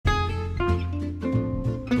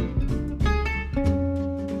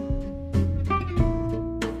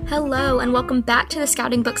Hello, and welcome back to the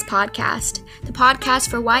Scouting Books Podcast, the podcast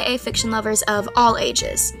for YA fiction lovers of all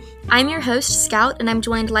ages. I'm your host, Scout, and I'm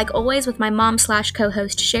joined, like always, with my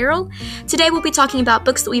mom/co-host, Cheryl. Today we'll be talking about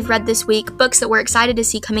books that we've read this week, books that we're excited to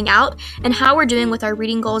see coming out, and how we're doing with our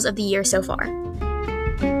reading goals of the year so far.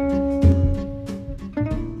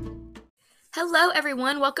 Hello,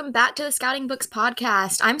 everyone. Welcome back to the Scouting Books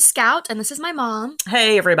Podcast. I'm Scout, and this is my mom.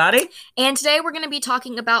 Hey, everybody. And today we're going to be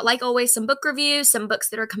talking about, like always, some book reviews, some books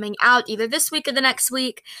that are coming out either this week or the next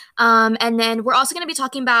week. And then we're also going to be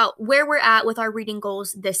talking about where we're at with our reading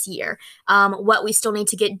goals this year, what we still need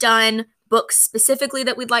to get done, books specifically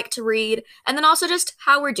that we'd like to read, and then also just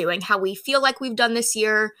how we're doing, how we feel like we've done this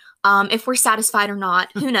year, if we're satisfied or not,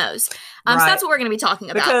 who knows. So that's what we're going to be talking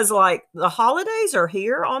about. Because, the holidays are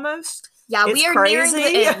here almost. Yeah, it's we are crazy.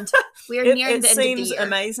 Nearing the end. We are nearing the end of the year. It seems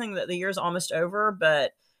amazing that the year's almost over,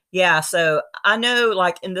 but yeah, so I know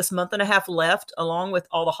in this month and a half left, along with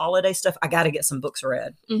all the holiday stuff, I got to get some books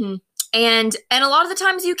read. Mm-hmm. And a lot of the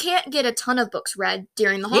times you can't get a ton of books read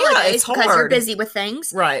during the holidays because you're busy with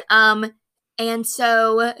things. Right. And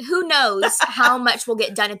so who knows how much we'll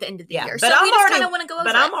get done at the end of the year. But so we just kind of want to go over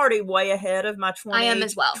it. But I'm already way ahead of my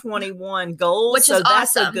 2021 goals. Which is that's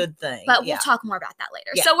awesome. A good thing. But we'll talk more about that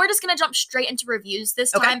later. Yeah. So we're just going to jump straight into reviews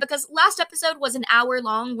this time because last episode was an hour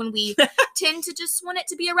long when we tend to just want it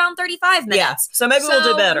to be around 35 minutes. Yeah, so maybe we'll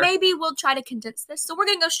do better. Maybe we'll try to condense this. So we're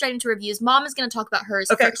going to go straight into reviews. Mom is going to talk about hers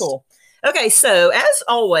first. Okay, cool. Okay, so as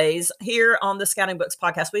always, here on the Scouting Books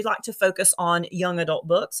Podcast, we like to focus on young adult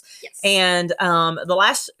books. Yes. And the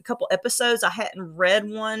last couple episodes, I hadn't read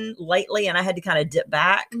one lately, and I had to kind of dip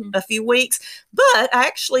back a few weeks. But I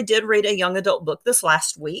actually did read a young adult book this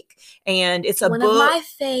last week, and it's one of my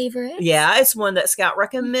favorites. Yeah, it's one that Scout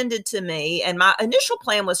recommended to me, and my initial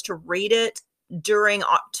plan was to read it during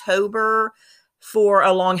October for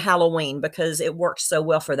a long Halloween because it worked so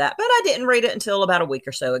well for that. But I didn't read it until about a week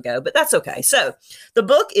or so ago, but that's okay. So the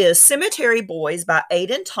book is Cemetery Boys by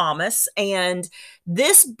Aiden Thomas. And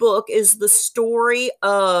this book is the story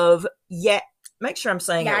of, make sure I'm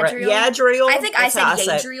saying it right. Yadriel. I think I said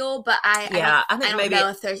Yadriel, but I don't know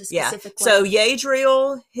if there's a specific one. So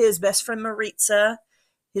Yadriel, his best friend Maritza,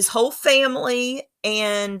 his whole family,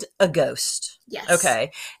 and a ghost. Yes.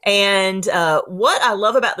 Okay. And what I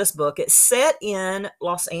love about this book, it's set in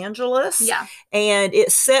Los Angeles. Yeah. And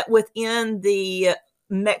it's set within the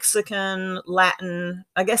Mexican, Latin,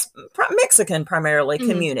 I guess Mexican primarily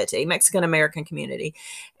community, Mexican-American community.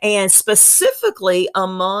 And specifically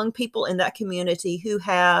among people in that community who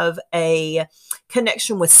have a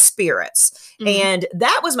connection with spirits. And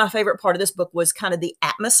that was my favorite part of this book, was kind of the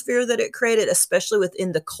atmosphere that it created, especially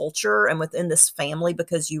within the culture and within this family,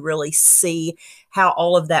 because you really see how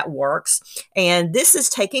all of that works. And this is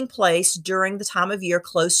taking place during the time of year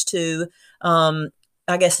close to,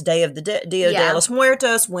 I guess, Dia de los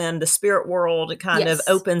Muertos, when the spirit world kind of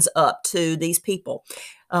opens up to these people.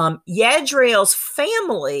 Yadriel's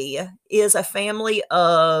family is a family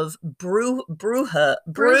of brujos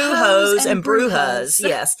and brujas.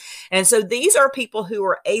 Yes. And so these are people who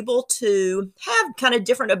are able to have kind of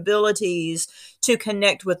different abilities to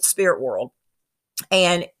connect with the spirit world.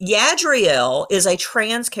 And Yadriel is a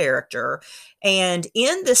trans character. And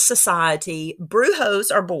in this society,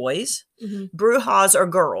 brujos are boys, brujas are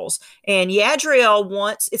girls. And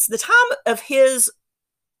Yadriel it's the time of his,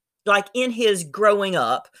 in his growing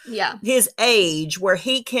up, his age, where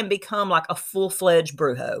he can become a full-fledged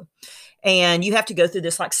brujo. And you have to go through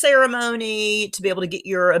this ceremony to be able to get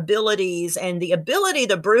your abilities. And the ability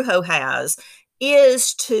the brujo has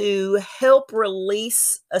is to help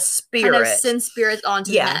release a spirit. Kind of send spirits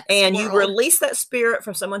onto the next and world. You release that spirit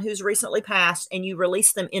from someone who's recently passed, and you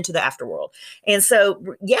release them into the afterworld. And so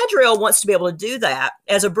Yadriel wants to be able to do that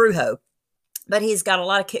as a brujo. But he's got a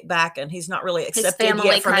lot of kickback, and he's not really accepted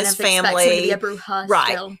yet from his family. Him to be a bruja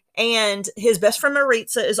still. And his best friend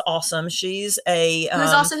Maritza is awesome. She's who's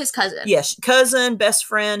also his cousin. Yes, cousin, best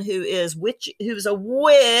friend, who's a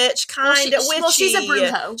witch, kind of witchy. Well, she's a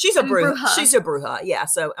brujo. She's a bruja. She's a bruja. Yeah,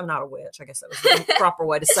 so I'm not a witch. I guess that was the proper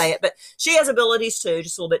way to say it. But she has abilities too,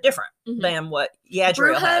 just a little bit different than what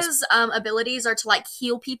Yadriel has. Bruja's abilities are to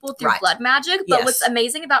heal people through blood magic. But what's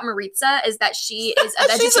amazing about Maritza is that she is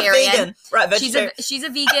a vegetarian. She's a vegan. Right, vegetarian. She's a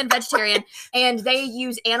vegan, vegetarian, and they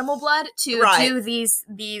use animal blood to do these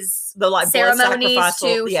ceremonies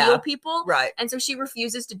to heal people. Right. And so she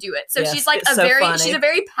refuses to do it. So she's she's a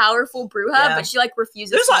very powerful bruja, but she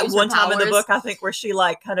refuses There's to use one her time powers. in the book, I think, where she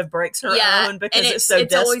kind of breaks her own because it's so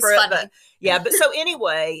it's desperate. But so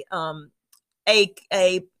anyway, a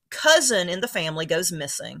cousin in the family goes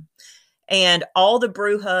missing, and all the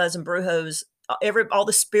brujas and brujos all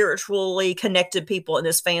the spiritually connected people in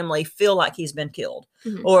this family feel like he's been killed,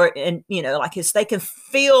 Mhm. or, and you know, like they can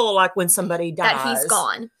feel like when somebody dies that he's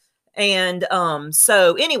gone. And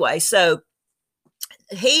so anyway, so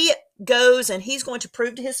he goes and he's going to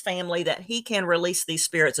prove to his family that he can release these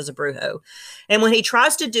spirits as a brujo. And when he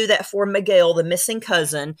tries to do that for Miguel, the missing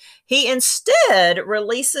cousin, he instead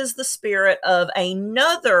releases the spirit of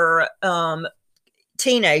another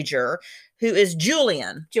teenager who is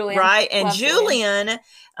Julian, right? And Love Julian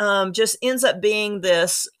just ends up being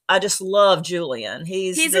this. I just love Julian.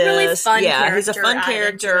 He's a really fun character. He's a fun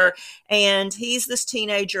character. And he's this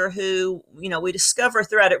teenager who, you know, we discover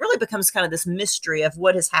throughout, it really becomes kind of this mystery of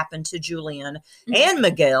what has happened to Julian and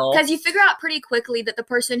Miguel. Because you figure out pretty quickly that the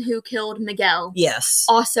person who killed Miguel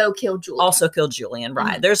also killed Julian.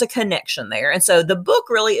 Right. There's a connection there. And so the book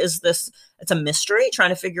really is this, it's a mystery, trying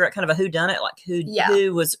to figure out kind of a whodunit, like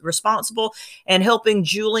who was responsible, and helping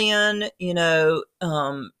Julian, you know,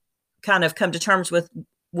 kind of come to terms with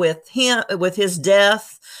him, with his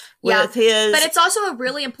death, with his. But it's also a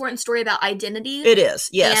really important story about identity. It is,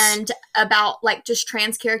 yes. And about like just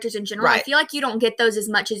trans characters in general. Right. I feel like you don't get those as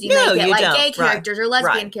much as you may get like gay characters or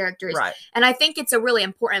lesbian characters. Right. And I think it's a really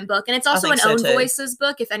important book. And it's also an own voices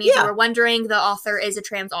book. If any of you are wondering, the author is a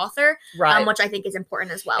trans author, which I think is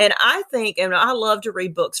important as well. And I think, and I love to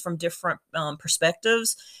read books from different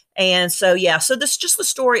perspectives. And so, so this is just the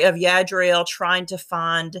story of Yadriel trying to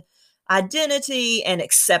find identity and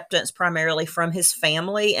acceptance primarily from his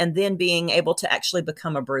family, and then being able to actually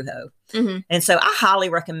become a brujo. And so I highly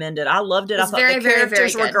recommend it. I loved it. I thought the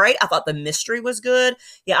characters were great. I thought the mystery was good.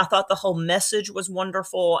 I thought the whole message was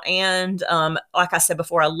wonderful. And like I said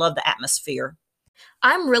before, I love the atmosphere.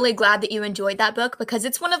 I'm really glad that you enjoyed that book because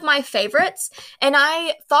it's one of my favorites. And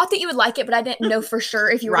I thought that you would like it, but I didn't know for sure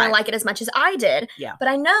if you were going to like it as much as I did. Yeah. But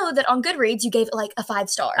I know that on Goodreads, you gave it like a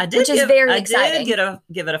 5-star, I did, which is very exciting. I did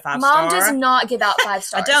give it a 5-star. Mom does not give out 5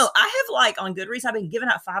 stars. I don't. I have like on Goodreads, I've been giving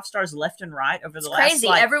out 5 stars left and right over the last crazy.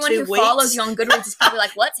 Like, Everyone 2 who weeks. follows you on Goodreads is probably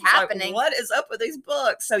like, what's happening? Like, what is up with these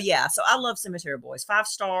books? So so I love Cemetery Boys.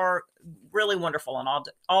 5-star, really wonderful on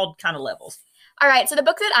all kind of levels. All right, so the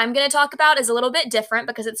book that I'm going to talk about is a little bit different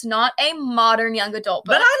because it's not a modern young adult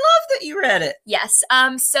book. But I love that you read it. Yes.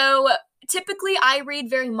 So typically I read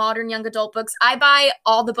very modern young adult books. I buy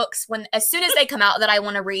all the books as soon as they come out that I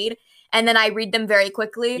want to read, and then I read them very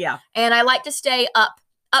quickly. Yeah. And I like to stay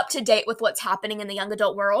up to date with what's happening in the young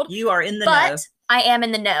adult world. You are in the know. I am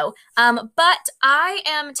in the know. But I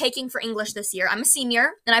am taking for English this year. I'm a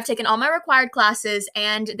senior, and I've taken all my required classes.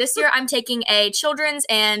 And this year I'm taking a children's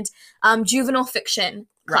and juvenile fiction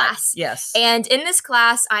class. Right. Yes. And in this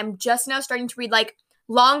class, I'm just now starting to read like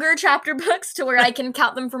longer chapter books to where I can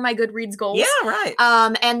count them for my Goodreads goals. Yeah, right.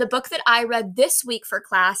 And the book that I read this week for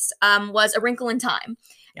class was A Wrinkle in Time.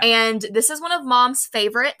 Yeah. And this is one of Mom's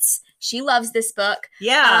favorites. She loves this book.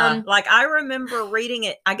 Yeah. Like I remember reading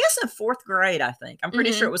it, I guess in 4th grade, I think. I'm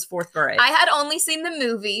pretty sure it was 4th grade. I had only seen the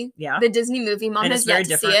movie. Yeah. The Disney movie. Mom has yet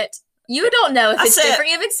to see it. You Okay. don't know if it's different.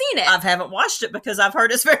 You haven't seen it. I haven't watched it because I've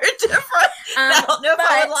heard it's very different. I don't know if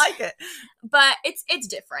I would like it. But it's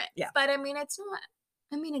different. Yeah. But I mean, it's not.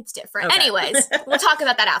 I mean, it's different. Okay. Anyways, we'll talk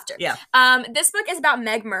about that after. Yeah. This book is about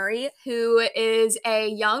Meg Murray, who is a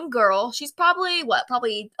young girl. She's probably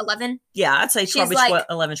 11? Yeah, I'd say she's probably like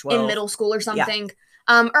 11, 12. In middle school or something.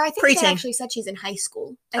 Yeah. Or I think Preteen. they actually said she's in high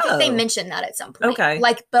school. I think they mentioned that at some point. Okay.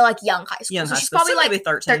 But young high school. Young so high she's school. probably so like maybe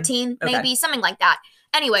 13, maybe something like that.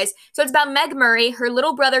 Anyways, so it's about Meg Murray, her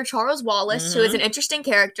little brother Charles Wallace, who is an interesting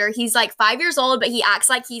character. He's like 5 years old, but he acts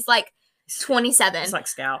like he's like 27. He's like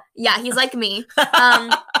Scout. Yeah, he's like me.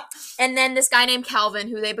 And then this guy named Calvin,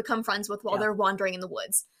 who they become friends with while they're wandering in the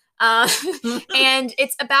woods. And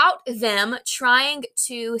it's about them trying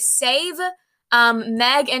to save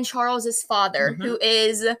Meg and Charles's father, who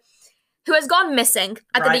has gone missing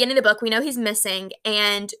at the beginning of the book. We know he's missing,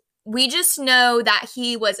 and we just know that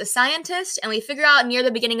he was a scientist, and we figure out near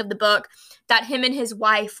the beginning of the book that him and his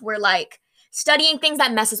wife were like studying things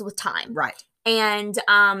that messes with time. Right. And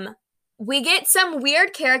we get some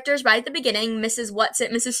weird characters right at the beginning, Mrs.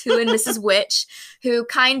 Whatsit, Mrs. Who, and Mrs. Witch, who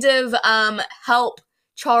kind of help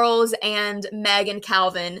Charles and Meg and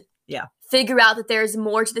Calvin figure out that there's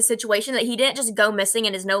more to the situation, that he didn't just go missing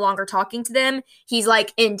and is no longer talking to them. He's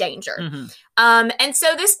like in danger. And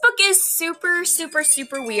so this book is super, super,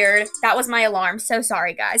 super weird. That was my alarm. So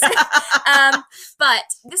sorry, guys. But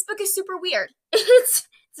this book is super weird. It's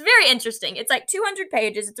very interesting. It's like 200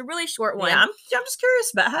 pages. It's a really short one. Yeah, I'm just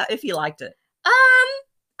curious about if you liked it. I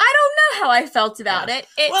don't know how I felt about it.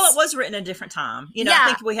 Well, it was written in a different time. You know, I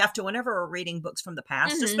think we have to, whenever we're reading books from the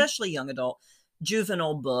past, especially young adult,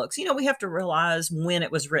 juvenile books, we have to realize when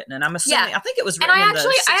it was written. And I'm assuming, I think it was and written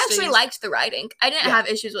I actually liked the writing. I didn't have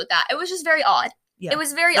issues with that. It was just very odd. Yeah. It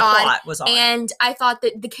was very the odd. Plot was odd. And I thought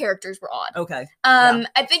that the characters were odd. Okay.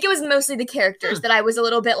 I think it was mostly the characters that I was a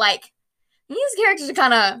little bit like, these characters are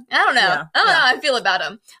kind of, I don't know. I don't know how I feel about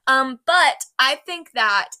them. But I think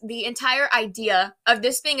that the entire idea of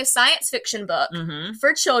this being a science fiction book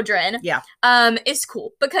for children is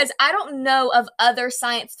cool. Because I don't know of other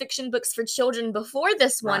science fiction books for children before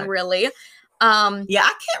this one, really. I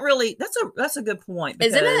can't really, that's a good point.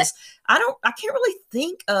 Because isn't it? I can't really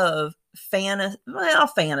think of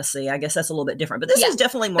fantasy. I guess that's a little bit different, but this is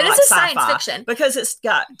definitely more like sci-fi, science fiction because it's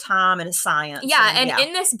got time and it's science. And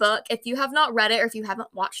in this book, if you have not read it or if you haven't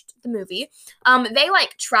watched the movie, they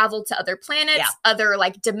like travel to other planets, other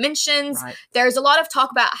like dimensions. Right. There's a lot of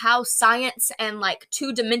talk about how science and like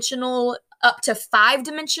 2-dimensional up to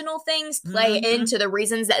 5-dimensional things play into the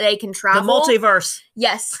reasons that they can travel. The multiverse.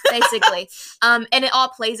 Yes, basically. And it all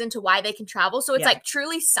plays into why they can travel. So it's like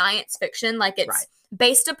truly science fiction. Like it's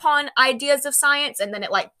based upon ideas of science, and then it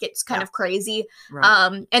like gets kind of crazy.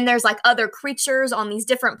 Right. And there's like other creatures on these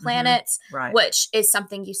different planets, which is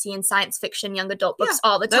something you see in science fiction young adult books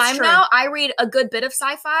all the time now. I read a good bit of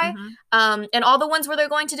sci-fi, and all the ones where they're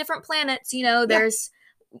going to different planets, there's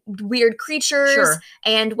weird creatures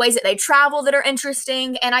and ways that they travel that are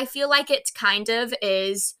interesting, and I feel like it kind of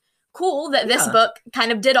is cool that this book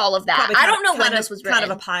kind of did all of that. I don't know when this was written. Kind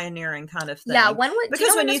of a pioneering kind of thing. Yeah,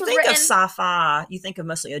 because when you think of sci-fi, you think of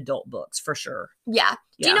mostly adult books for sure. Yeah.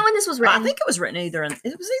 Do you know when this was written? I think it was written either in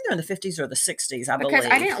the 50s or the 60s, I believe. Because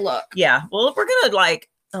I didn't look. Yeah. Well, we're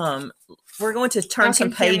going to turn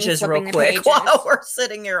some pages real quick while we're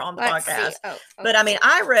sitting here on the podcast. But I mean,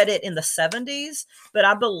 I read it in the 70s, but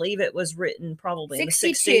I believe it was written probably in the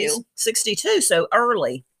 60s. 62, so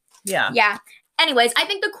early. Yeah. Yeah. Anyways, I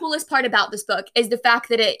think the coolest part about this book is the fact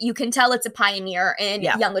that you can tell it's a pioneer in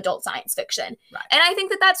young adult science fiction. Right. And I think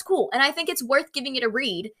that that's cool. And I think it's worth giving it a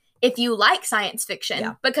read if you like science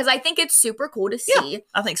fiction, because I think it's super cool to see.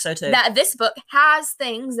 I think so too. That this book has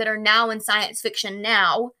things that are now in science fiction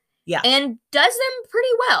now. Yeah. And does them pretty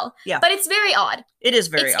well. Yeah. But it's very odd. It is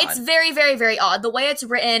very odd. It's very, very, very odd. The way it's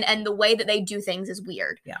written and the way that they do things is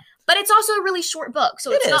weird. Yeah. But it's also a really short book.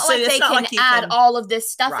 So it's not like they can add all of this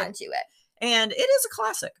stuff into it. And it is a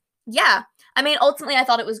classic. Yeah. I mean, ultimately, I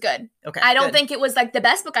thought it was good. Okay. I don't think it was like the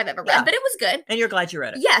best book I've ever read, but it was good. And you're glad you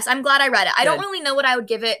read it. Yes, I'm glad I read it. I don't really know what I would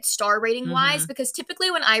give it star rating wise, because typically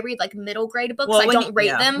when I read like middle grade books, I don't rate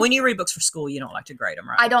them. When you read books for school, you don't like to grade them,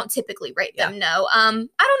 right? I don't typically rate them, no. I don't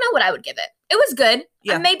know what I would give it. It was good.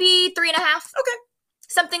 Yeah. Maybe 3.5. Okay.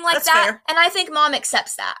 Something like that. Fair. And I think Mom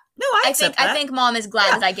accepts that. No, I think Mom is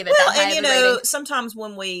glad that I give it that high of a rating. Sometimes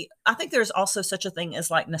I think there's also such a thing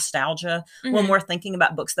as like nostalgia when we're thinking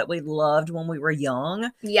about books that we loved when we were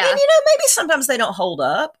young. Yeah. And maybe sometimes they don't hold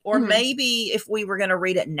up, or maybe if we were going to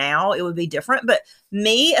read it now, it would be different. But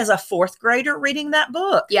me as a 4th grader reading that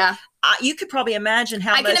book, you could probably imagine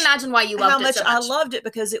how can imagine why you loved it so much. I loved it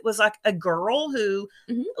because it was like a girl who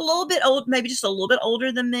a little bit old, maybe just a little bit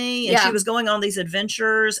older than me, and she was going on these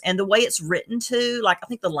adventures, and the way it's written too, like I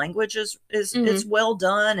think the language is it's well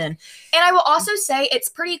done, and I will also say it's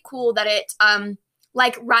pretty cool that it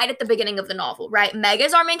like right at the beginning of the novel, right? Meg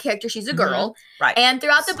is our main character. She's a girl, right? And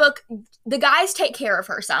throughout the book, the guys take care of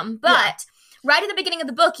her some, but right at the beginning of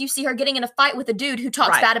the book, you see her getting in a fight with a dude who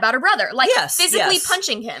talks bad about her brother, like physically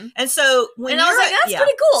punching him. And so I was like, that's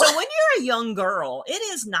pretty cool. So when you're a young girl, it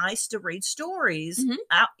is nice to read stories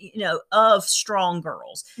out, of strong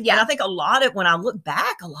girls. Yeah. And I think when I look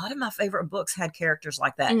back, a lot of my favorite books had characters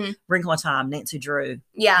like that. Wrinkle in Time, Nancy Drew.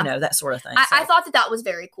 Yeah. That sort of thing. I thought that was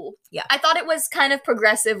very cool. Yeah. I thought it was kind of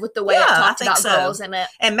progressive with the way it talked about girls in it.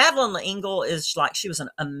 And Madeleine L'Engle she was an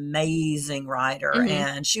amazing writer,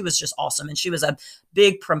 and she was just awesome. And she was a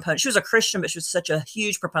big proponent. She was a Christian, but she was such a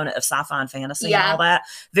huge proponent of sci-fi and fantasy and all that.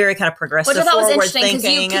 Very kind of progressive, which I thought was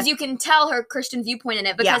interesting because you can tell her Christian viewpoint in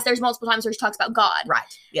it, because there's multiple times where she talks about God. Right.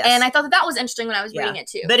 Yes. And I thought that was interesting when I was reading it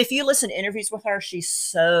too. But if you listen to interviews with her, she's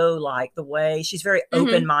so like the way she's very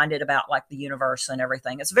open-minded about like the universe and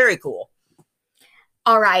everything. It's very cool.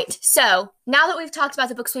 All right. So now that we've talked about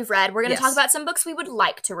the books we've read, we're going to talk about some books we would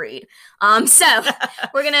like to read. So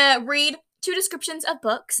we're going to read 2 descriptions of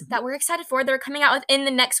books that we're excited for. They're coming out within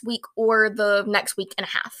the next week or the next week and a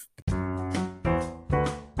half.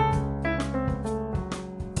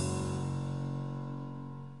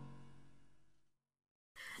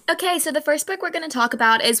 Okay, so the first book we're going to talk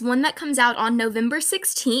about is one that comes out on November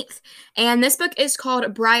 16th, and this book is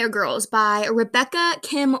called Briar Girls by Rebecca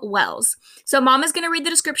Kim Wells. So Mom is going to read the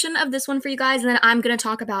description of this one for you guys, and then I'm going to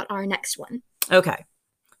talk about our next one. Okay.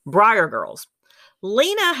 Briar Girls.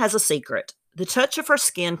 Lena has a secret. The touch of her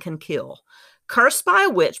skin can kill. Cursed by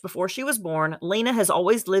a witch before she was born, Lena has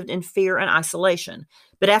always lived in fear and isolation.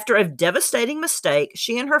 But after a devastating mistake,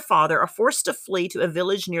 she and her father are forced to flee to a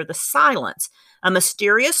village near the Silence, a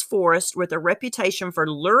mysterious forest with a reputation for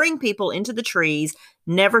luring people into the trees,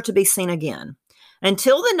 never to be seen again.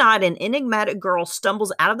 Until the night an enigmatic girl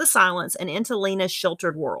stumbles out of the Silence and into Lena's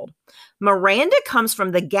sheltered world. Miranda comes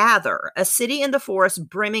from the Gather, a city in the forest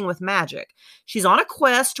brimming with magic. She's on a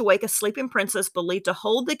quest to wake a sleeping princess believed to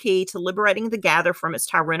hold the key to liberating the Gather from its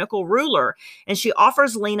tyrannical ruler, and she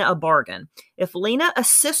offers Lena a bargain. If Lena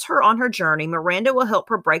assists her on her journey, Miranda will help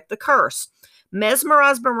her break the curse.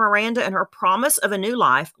 Mesmerized by Miranda and her promise of a new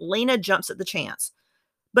life, Lena jumps at the chance.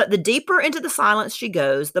 But the deeper into the Silence she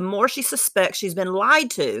goes, the more she suspects she's been lied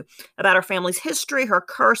to about her family's history, her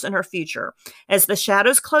curse, and her future. As the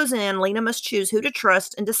shadows close in, Lena must choose who to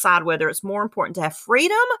trust and decide whether it's more important to have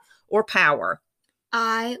freedom or power.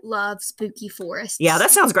 I love spooky forests. Yeah,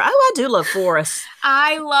 that sounds great. Oh, I do love forests.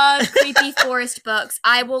 I love creepy forest books.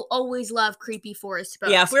 I will always love creepy forest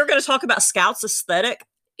books. Yeah, if we were going to talk about Scout's aesthetic,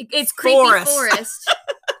 it's creepy forest.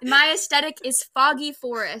 My aesthetic is foggy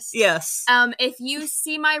forest. Yes. If you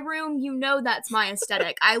see my room, you know that's my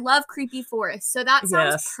aesthetic. I love creepy forest, so that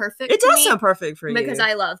sounds perfect. It does sound perfect for you because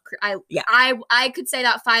I love. I could say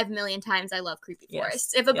that 5 million times. I love creepy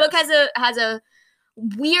forests. If a book has a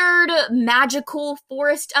weird magical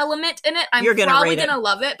forest element in it, I'm probably gonna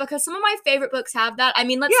love it because some of my favorite books have that. I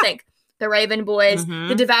mean, let's think. The Raven Boys,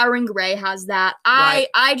 The Devouring Grey has that. I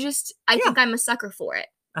think I'm a sucker for it.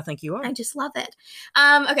 I think you are. I just love it.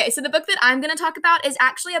 Okay, so the book that I'm going to talk about is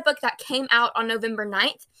actually a book that came out on November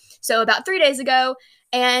 9th, so about 3 days ago,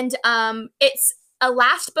 and it's a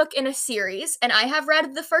last book in a series, and I have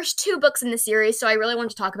read the first 2 books in the series, so I really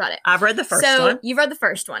wanted to talk about it. I've read the first one. So you've read the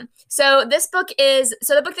first one. So the book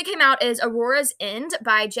that came out is Aurora's End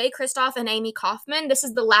by J. Kristoff and Amy Kaufman. This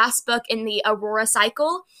is the last book in the Aurora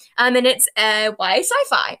cycle, and it's YA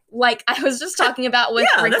sci-fi, like I was just talking about with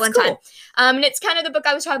Wrinkle and Time. And it's kind of the book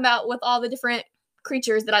I was talking about with all the different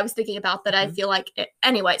creatures that I was thinking about that I feel like it.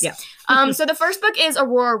 Anyways. Yeah. So the first book is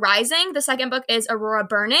Aurora Rising. The second book is Aurora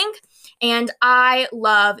Burning. And I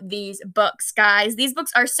love these books, guys. These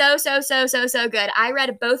books are so good. I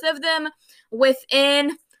read both of them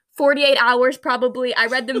within 48 hours, probably. I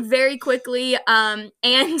read them very quickly.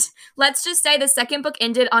 And let's just say the second book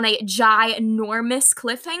ended on a ginormous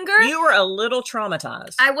cliffhanger. You were a little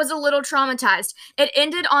traumatized. I was a little traumatized. It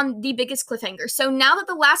ended on the biggest cliffhanger. So now that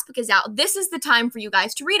the last book is out, this is the time for you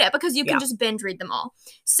guys to read it because you can just binge read them all.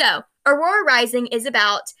 So Aurora Rising is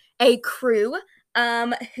about a crew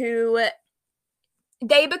who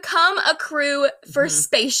they become a crew for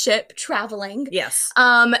spaceship traveling. Yes.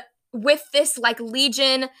 With this like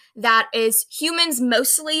legion that is humans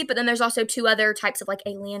mostly, but then there's also 2 other types of like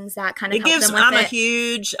aliens that kind of help them with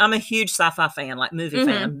I'm a huge sci-fi fan, like movie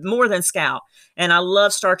fan, more than Scout, and I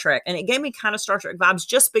love Star Trek, and it gave me kind of Star Trek vibes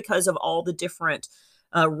just because of all the different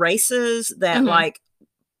races that like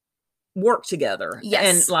work together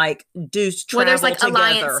and like do travel there's like together.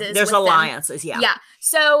 Alliances. There's alliances, yeah.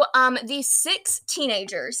 So these 6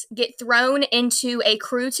 teenagers get thrown into a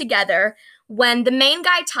crew together when the main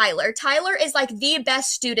guy, Tyler is like the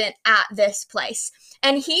best student at this place.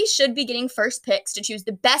 And he should be getting first picks to choose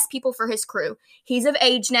the best people for his crew. He's of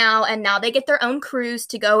age now, and now they get their own crews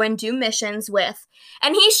to go and do missions with.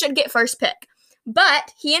 And he should get first pick.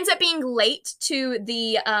 But he ends up being late to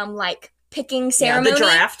the picking ceremony.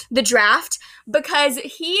 The draft. Because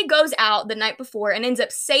he goes out the night before and ends up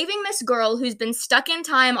saving this girl who's been stuck in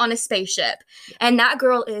time on a spaceship. And that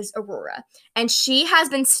girl is Aurora. And she has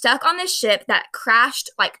been stuck on this ship that crashed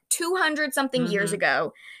like 200 something years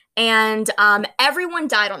ago. And everyone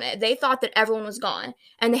died on it. They thought that everyone was gone.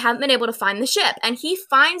 And they haven't been able to find the ship. And he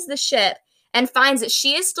finds the ship and finds that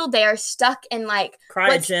she is still there, stuck in like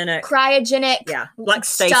cryogenic, like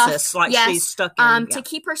stasis, stuff. Like she's stuck in to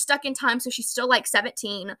keep her stuck in time. So she's still like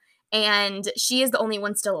 17, and she is the only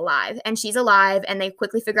one still alive, and she's alive, and they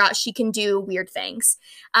quickly figure out she can do weird things.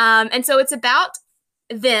 And so it's about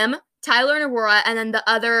them, Tyler and Aurora, and then the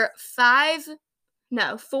other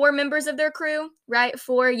 4 members of their crew, right?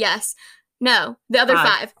 4, yes. No, the other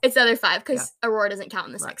 5. It's the other 5 because Aurora doesn't count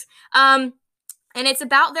in the 6. And it's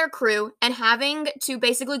about their crew and having to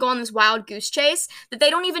basically go on this wild goose chase that they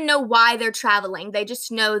don't even know why they're traveling. They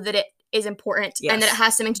just know that is important and that it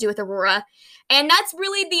has something to do with Aurora. And that's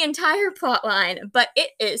really the entire plot line. But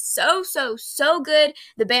it is so, so, so good.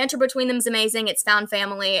 The banter between them is amazing. It's found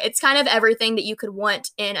family. It's kind of everything that you could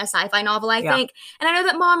want in a sci-fi novel, I think. And I know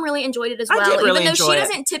that Mom really enjoyed it as well. I did really even though enjoy she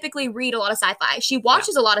doesn't typically read a lot of sci-fi. She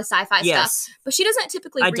watches a lot of sci-fi stuff, but she doesn't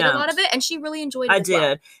typically read a lot of it, and she really enjoyed it as well. I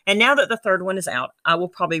did. And now that the third one is out, I will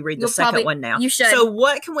probably read the second one now. You should. So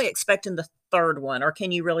what can we expect in the third one, or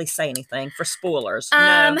can you really say anything for spoilers?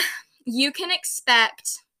 No. You can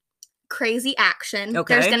expect crazy action.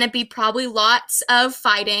 Okay. There's going to be probably lots of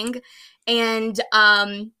fighting and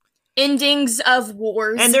endings of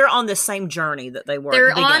wars. And they're on the same journey that they were They're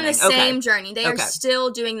at the beginning. on the same journey. They are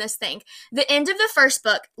still doing this thing. The end of the first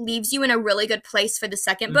book leaves you in a really good place for the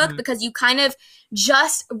second book because you kind of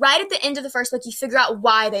just, right at the end of the first book, you figure out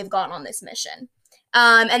why they've gone on this mission.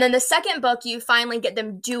 And then the second book, you finally get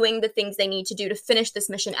them doing the things they need to do to finish this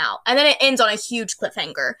mission out. And then it ends on a huge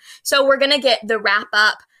cliffhanger. So we're going to get the wrap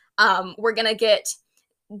up. We're going to get,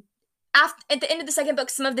 at the end of the second book,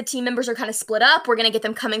 some of the team members are kind of split up. We're going to get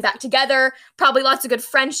them coming back together. Probably lots of good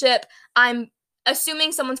friendship. I'm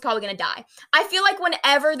assuming someone's probably going to die. I feel like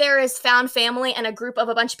whenever there is found family and a group of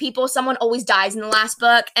a bunch of people, someone always dies in the last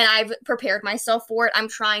book, and I've prepared myself for it. I'm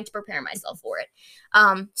trying to prepare myself for it.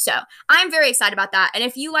 So I'm very excited about that. And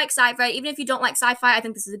if you like sci-fi, even if you don't like sci-fi, I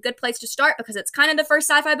think this is a good place to start because it's kind of the first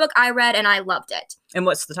sci-fi book I read, and I loved it. And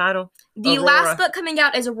what's the title? The last book coming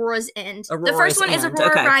out is Aurora's End. The first one is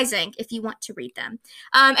Aurora Rising, if you want to read them.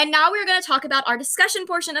 And now we're going to talk about our discussion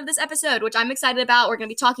portion of this episode, which I'm excited about. We're going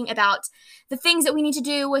to be talking about the things that we need to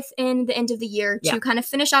do within the end of the year to kind of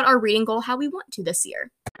finish out our reading goal how we want to this year.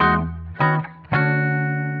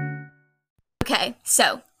 Okay,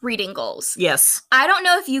 so reading goals. Yes. I don't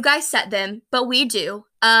know if you guys set them, but we do.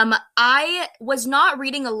 I was not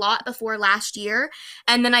reading a lot before last year,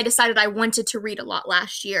 and then I decided I wanted to read a lot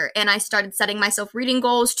last year, and I started setting myself reading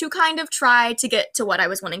goals to kind of try to get to what I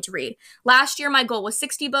was wanting to read. Last year, my goal was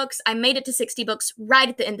 60 books. I made it to 60 books right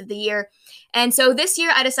at the end of the year, and so this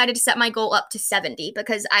year, I decided to set my goal up to 70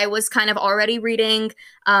 because I was kind of already reading,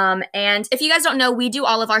 and if you guys don't know, we do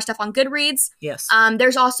all of our stuff on Goodreads. Yes.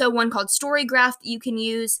 There's also one called Storygraph that you can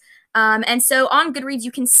use. And so on Goodreads,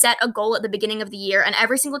 you can set a goal at the beginning of the year, and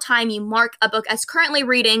every single time you mark a book as currently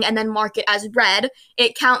reading and then mark it as read,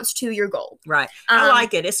 it counts to your goal. Right. I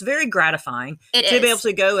like it. It's very gratifying to be able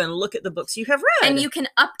to go and look at the books you have read. And you can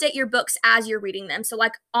update your books as you're reading them. So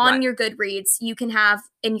like on your Goodreads, you can have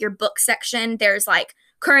in your book section, there's like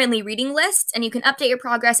currently reading lists, and you can update your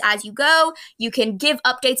progress as you go. You can give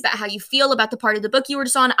updates about how you feel about the part of the book you were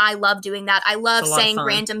just on. I love doing that. I love saying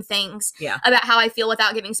random things about how I feel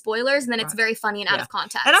without giving spoilers, and then it's very funny and out of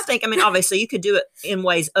context. And I think, obviously you could do it in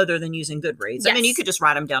ways other than using Goodreads. Yes. You could just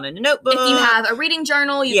write them down in a notebook. If you have a reading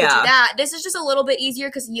journal, you could do that. This is just a little bit easier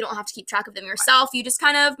because you don't have to keep track of them yourself. You just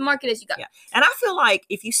kind of mark it as you go. Yeah. And I feel like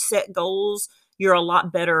if you set goals, you're a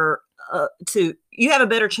lot better you have a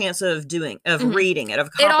better chance of reading it, of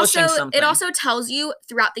accomplishing something. It also tells you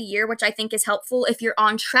throughout the year, which I think is helpful, if you're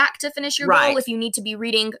on track to finish your goal, if you need to be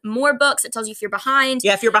reading more books, it tells you if you're behind.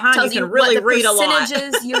 Yeah, if you're behind, you can really read a lot.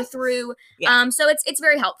 Percentages you're through. So it's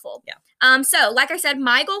very helpful. Yeah. So like I said,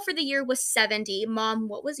 my goal for the year was 70. Mom,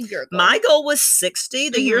 what was your goal? My goal was 60.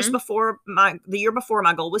 The year before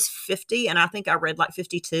my goal was 50, and I think I read like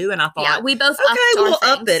 52, and I thought, we both we'll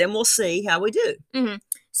up it and we'll see how we do. Mm-hmm.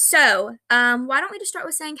 So, why don't we just start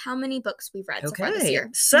with saying how many books we've read so far this year?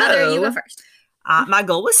 So, Mother, you go first. My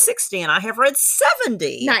goal was 60, and I have read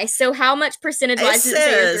 70. Nice. So, how much percentage-wise does it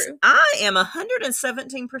say you're through? I am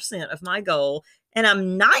 117% of my goal, and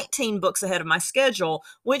I'm 19 books ahead of my schedule,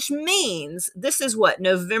 which means this is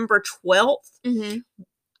November 12th? Mm-hmm.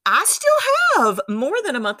 I still have more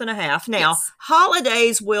than a month and a half. Now,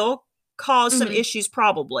 holidays will cause some issues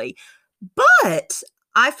probably, but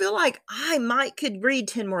I feel like I could read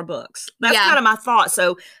 10 more books. That's kind of my thought.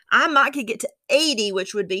 So I could get to 80,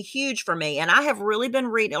 which would be huge for me. And I have really been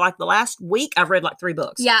reading, like the last week, I've read like 3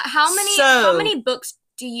 books. Yeah. How many books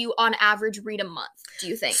do you on average read a month, do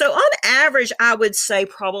you think? So on average, I would say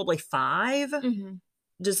probably 5. Mm-hmm.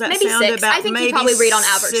 Does that maybe sound 6. about I think you probably read on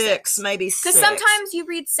average 6, maybe 6. Because sometimes you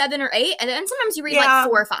read 7 or 8, and then sometimes you read like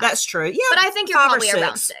 4 or 5. That's true. Yeah. But I think you're probably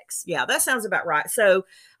around 6. Yeah, that sounds about right. So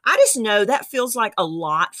I just know that feels like a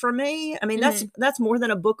lot for me. That's more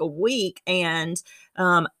than a book a week. And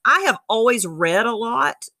I have always read a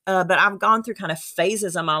lot, but I've gone through kind of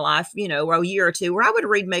phases of my life, a year or two, where I would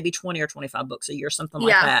read maybe 20 or 25 books a year, something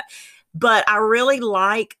like that. But I really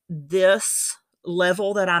like this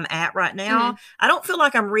level that I'm at right now. I don't feel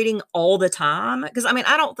like I'm reading all the time because I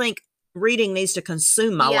don't think reading needs to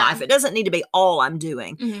consume my Yeah. life. It doesn't need to be all I'm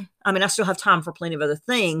doing. Mm-hmm. I mean, I still have time for plenty of other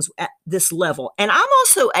things at this level. And I'm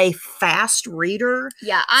also a fast reader.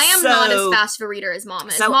 Yeah, I am not as fast of a reader as Mom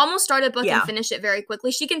is. Mom will start a book and finish it very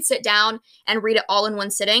quickly. She can sit down and read it all in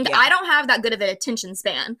one sitting. I don't have that good of an attention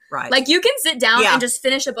span. Right. Like, you can sit down and just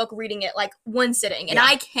finish a book reading it like one sitting, and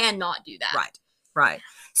I cannot do that. Right.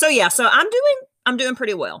 So I'm doing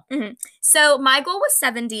pretty well. Mm-hmm. So my goal was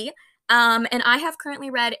 70. And I have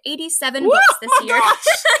currently read 87 books this year. Gosh,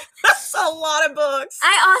 that's a lot of books.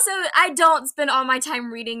 I don't spend all my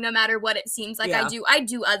time reading no matter what it seems like I do. I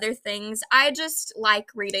do other things. I just like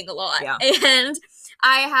reading a lot. Yeah. And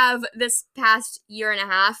I have this past year and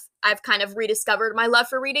a half, I've kind of rediscovered my love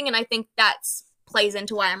for reading, and I think that's plays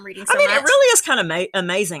into why I'm reading so much. It really is kind of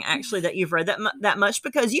amazing, actually, that you've read that much,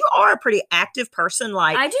 because you are a pretty active person.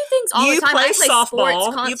 Like, I do things all the time. You play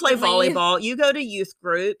softball, you play volleyball, you go to youth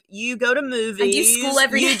group, you go to movies. I do school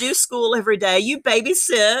every day. You do school every day. You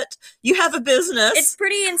babysit. You have a business. It's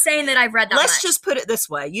pretty insane that I've read that Let's much. just put it this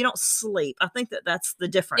way. You don't sleep. I think that's the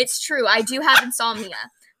difference. It's true. I do have insomnia.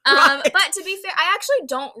 But to be fair, I actually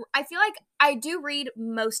don't. I feel like I do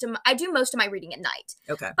most of my reading at night.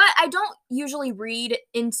 Okay. But I don't usually read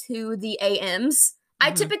into the AMs. I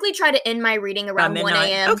typically try to end my reading around 1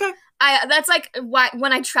 a.m. Okay. That's like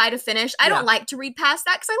when I try to finish. I don't like to read past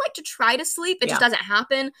that because I like to try to sleep. It just doesn't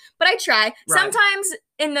happen. But I try. Right. Sometimes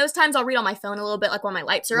in those times I'll read on my phone a little bit, like when my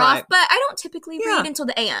lights are off. But I don't typically read until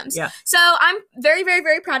the AMs. Yeah. So I'm very, very,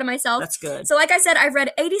 very proud of myself. That's good. So like I said, I've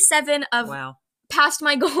read 87 of past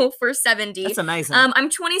my goal for 70. That's amazing. I'm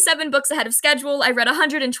 27 books ahead of schedule. I read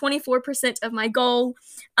 124% of my goal.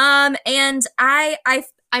 And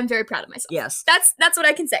I'm very proud of myself. Yes. That's what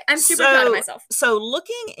I can say. I'm super proud of myself. So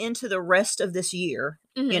looking into the rest of this year,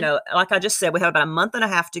 like I just said, we have about a month and a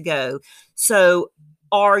half to go. So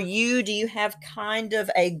do you have kind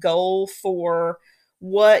of a goal for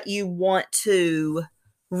what you want to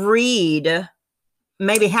read?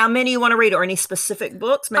 Maybe how many you want to read, or any specific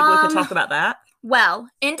books? Maybe we could talk about that. Well,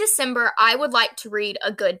 in December, I would like to read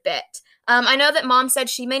a good bit. I know that Mom said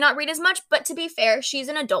she may not read as much, but to be fair, she's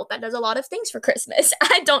an adult that does a lot of things for Christmas.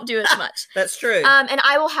 I don't do as much. That's true. And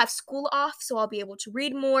I will have school off, so I'll be able to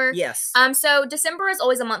read more. Yes. So December is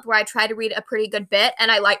always a month where I try to read a pretty good bit, and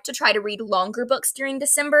I like to try to read longer books during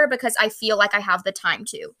December because I feel like I have the time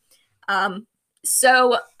to.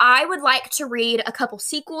 So I would like to read a couple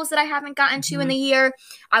sequels that I haven't gotten to in the year.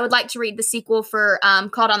 I would like to read the sequel for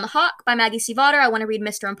Called on the Hawk by Maggie Stiefvater. I want to read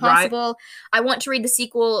Mr. Impossible. Right. I want to read the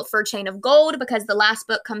sequel for Chain of Gold because the last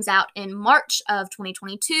book comes out in March of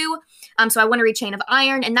 2022. So I want to read Chain of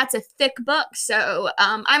Iron, and that's a thick book. So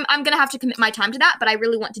I'm going to have to commit my time to that, but I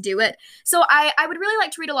really want to do it. So I would really like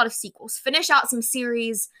to read a lot of sequels, finish out some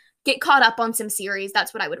series, get caught up on some series.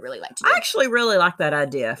 That's what I would really like to do. I actually really like that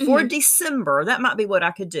idea. For December, that might be what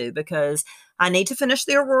I could do, because I need to finish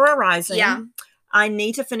the Aurora Rising. Yeah. I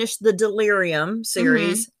need to finish the Delirium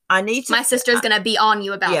series. I need to. My sister's going to be on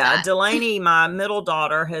you about that. Yeah, Delaney, my middle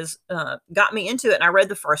daughter, has got me into it, and I read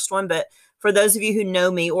the first one, but for those of you who know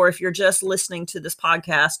me, or if you're just listening to this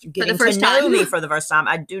podcast, getting to know me for the first time,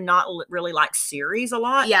 I do not really like series a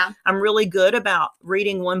lot. Yeah. I'm really good about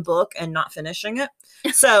reading one book and not finishing it.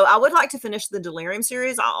 So I would like to finish the Delirium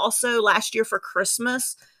series. I also, last year for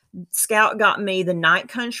Christmas, Scout got me The Night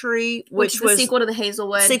Country, which was the sequel to the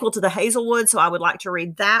Hazelwood. So I would like to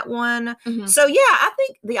read that one. So yeah, I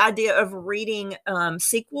think the idea of reading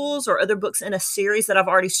sequels or other books in a series that I've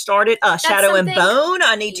already started, Shadow and Bone,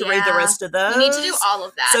 I need to read the rest of those. You need to do all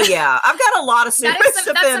of that. So yeah, I've got a lot of series to finish.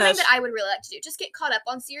 That's something that I would really like to do. Just get caught up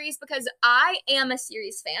on series, because I am a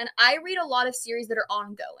series fan. I read a lot of series that are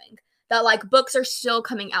ongoing, that like books are still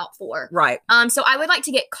coming out for. Right. So I would like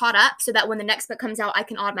to get caught up so that when the next book comes out, I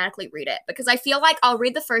can automatically read it, because I feel like I'll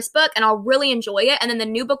read the first book and I'll really enjoy it, and then the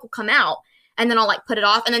new book will come out, and then I'll like put it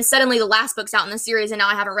off, and then suddenly the last book's out in the series, and now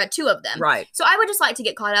I haven't read 2 of them. Right. So I would just like to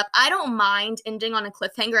get caught up. I don't mind ending on a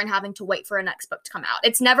cliffhanger and having to wait for a next book to come out.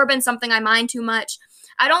 It's never been something I mind too much.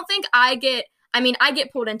 I don't think I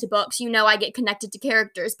get pulled into books, I get connected to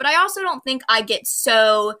characters, but I also don't think I get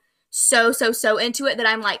so into it that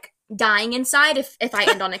I'm like dying inside if I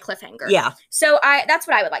end on a cliffhanger. Yeah. So that's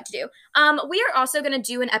what I would like to do. We are also going to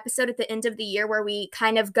do an episode at the end of the year where we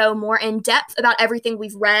kind of go more in depth about everything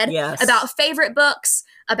we've read, about favorite books,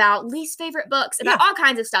 about least favorite books, about all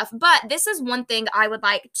kinds of stuff. But this is one thing I would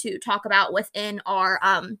like to talk about within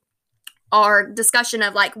our discussion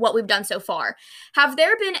of like what we've done so far. Have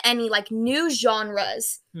there been any like new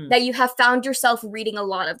genres that you have found yourself reading a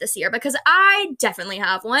lot of this year? Because I definitely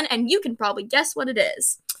have one, and you can probably guess what it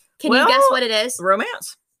is. Can you guess what it is?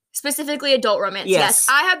 Romance. Specifically adult romance. Yes.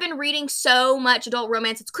 I have been reading so much adult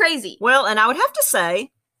romance. It's crazy. Well, and I would have to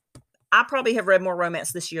say, I probably have read more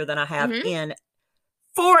romance this year than I have in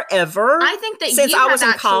forever. I think that since I was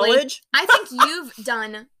in college. I think you've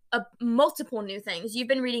done multiple new things. You've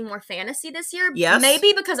been reading more fantasy this year. Yes.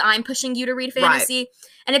 Maybe because I'm pushing you to read fantasy. Right.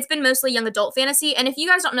 And it's been mostly young adult fantasy. And if you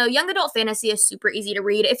guys don't know, young adult fantasy is super easy to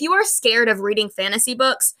read. If you are scared of reading fantasy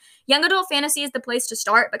books, young adult fantasy is the place to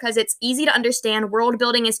start because it's easy to understand. World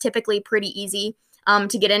building is typically pretty easy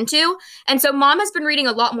to get into. And so Mom has been reading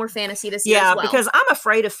a lot more fantasy this year as well. Yeah, because I'm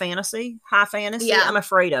afraid of fantasy, high fantasy. Yeah. I'm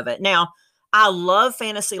afraid of it. Now, I love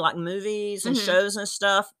fantasy like movies and shows and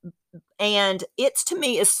stuff. And it's, to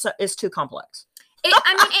me, is too complex. It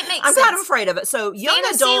makes sense. I'm kind of afraid of it. So young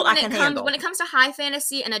fantasy, adult, I can handle. When it comes to high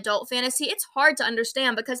fantasy and adult fantasy, it's hard to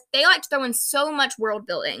understand because they like to throw in so much world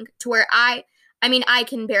building to where I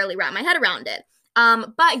can barely wrap my head around it.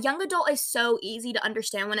 But young adult is so easy to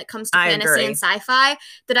understand when it comes to fantasy and sci-fi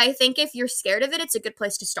that I think if you're scared of it, it's a good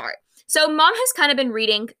place to start. So Mom has kind of been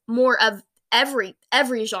reading more of every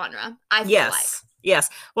genre, I feel like.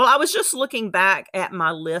 Yes. Well, I was just looking back at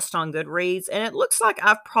my list on Goodreads, and it looks like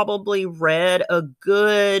I've probably read a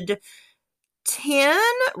good 10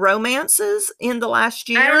 romances in the last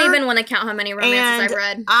year. I don't even want to count how many romances I've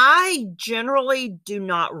read. I generally do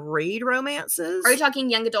not read romances. Are you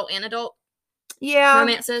talking young adult and adult? Yeah.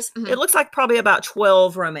 Romances? Mm-hmm. It looks like probably about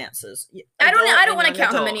 12 romances. I don't want to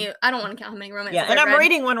count how many. I don't want to count how many romances. Yeah, and I'm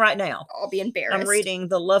reading one right now. I'll be embarrassed. I'm reading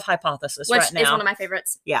The Love Hypothesis right now. Which is one of my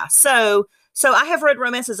favorites. Yeah. So I have read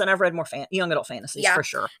romances and I've read more young adult fantasies for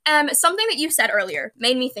sure. Something that you said earlier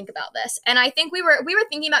made me think about this. And I think we were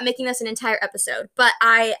thinking about making this an entire episode, but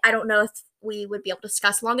I don't know if we would be able to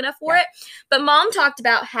discuss long enough for it. But Mom talked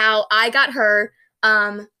about how I got her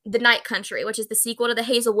The Night Country, which is the sequel to The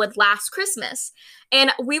Hazelwood, last Christmas.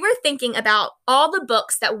 And we were thinking about all the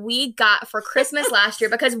books that we got for Christmas last year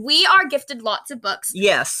because we are gifted lots of books.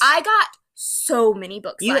 Yes. I got so many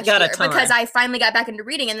books last year a ton. Because I finally got back into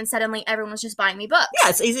reading and then suddenly everyone was just buying me books. Yeah,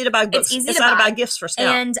 it's easy to buy books. It's not to buy gifts for Scout.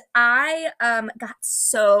 And I got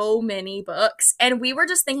so many books. And we were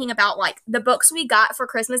just thinking about like the books we got for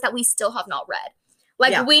Christmas that we still have not read.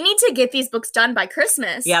 Like, we need to get these books done by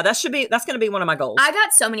Christmas. Yeah, that's going to be one of my goals. I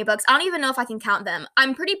got so many books. I don't even know if I can count them.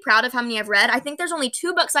 I'm pretty proud of how many I've read. I think there's only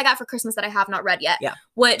 2 books I got for Christmas that I have not read yet. Yeah.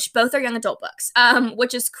 Which both are young adult books.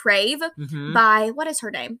 Which is Crave by, what is her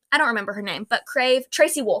name? I don't remember her name, but Crave,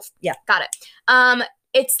 Tracy Wolf. Yeah. Got it.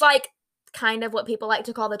 It's like kind of what people like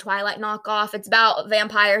to call the Twilight knockoff. It's about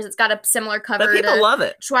vampires. It's got a similar cover but people love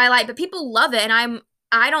it. Twilight, but people love it. And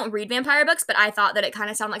I don't read vampire books, but I thought that it kind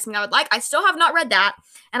of sounded like something I would like. I still have not read that.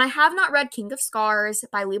 And I have not read King of Scars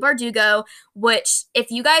by Leigh Bardugo, which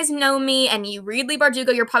if you guys know me and you read Leigh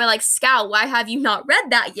Bardugo, you're probably like, Scout, why have you not read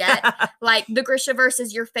that yet? Like, the Grishaverse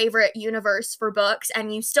is your favorite universe for books,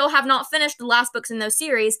 and you still have not finished the last books in those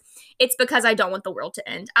series. It's because I don't want the world to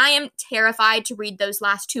end. I am terrified to read those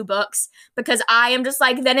last 2 books because I am just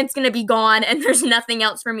like, then it's going to be gone and there's nothing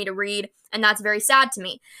else for me to read. And that's very sad to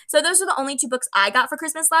me. So those are the only 2 books I got for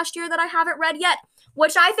Christmas last year that I haven't read yet,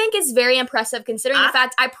 which I think is very impressive considering the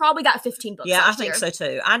fact I probably got 15 books last year. Yeah, I think so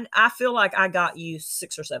too. I feel like I got you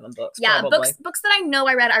 6 or 7 books. Yeah, probably. books that I know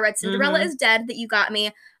I read. I read Cinderella is Dead that you got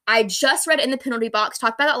me. I just read it in the penalty box.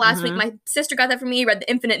 Talked about that last week. My sister got that for me. Read The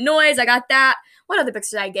Infinite Noise. I got that. What other books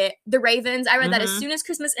did I get? The Ravens. I read that as soon as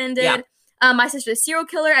Christmas ended. Yeah. My Sister's Serial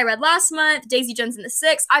Killer, I read last month. Daisy Jones and the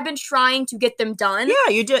Six. I've been trying to get them done. Yeah,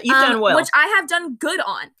 you've done well. Which I have done good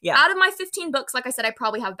on. Yeah. Out of my 15 books, like I said, I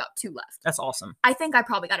probably have about 2 left. That's awesome. I think I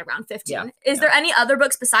probably got around 15. Yeah. Is there any other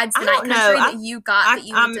books besides The Night Country that you got that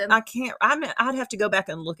you need to... I can't... I'd have to go back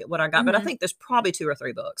and look at what I got, but I think there's probably 2 or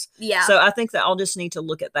 3 books. Yeah. So I think that I'll just need to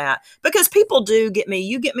look at that. Because people do get me...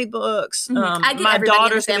 You get me books. I get my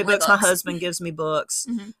daughters give me books. My husband gives me books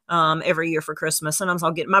every year for Christmas. Sometimes I'll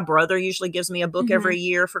get... My brother usually gives me a book every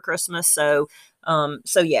year for Christmas. So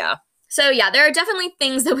yeah. So yeah, there are definitely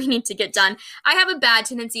things that we need to get done. I have a bad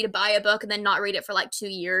tendency to buy a book and then not read it for like 2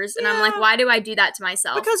 years. And I'm like, why do I do that to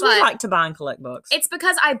myself? Because we like to buy and collect books. It's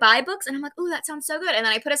because I buy books and I'm like, ooh, that sounds so good. And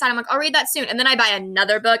then I put it aside, I'm like, I'll read that soon. And then I buy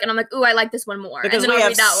another book and I'm like, ooh, I like this one more. Because and then we I'll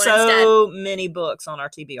have read that one so instead. many books on our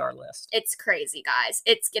TBR list. It's crazy, guys.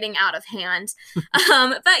 It's getting out of hand.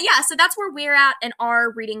 But yeah, so that's where we're at in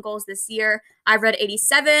our reading goals this year. I've read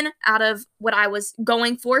 87 out of what I was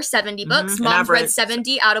going for, 70 books. Mom's read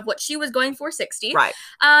 70 out of what she was going for, 60. Right.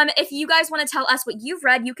 If you guys want to tell us what you've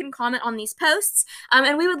read, you can comment on these posts.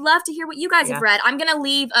 And we would love to hear what you guys have read. I'm going to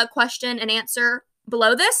leave a question and answer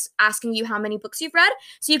below this asking you how many books you've read.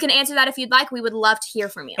 So you can answer that if you'd like. We would love to hear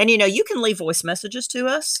from you. And you can leave voice messages to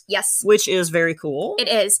us. Yes. Which is very cool. It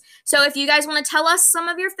is. So if you guys want to tell us some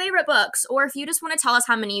of your favorite books, or if you just want to tell us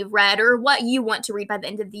how many you've read or what you want to read by the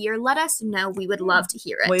end of the year, let us know. We would love to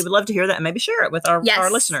hear it. We would love to hear that and maybe share it with our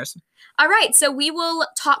listeners. All right. So we will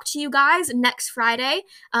talk to you guys next Friday.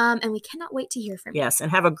 And we cannot wait to hear from you. Yes.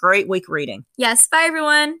 And have a great week reading. Yes. Bye,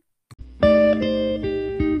 everyone.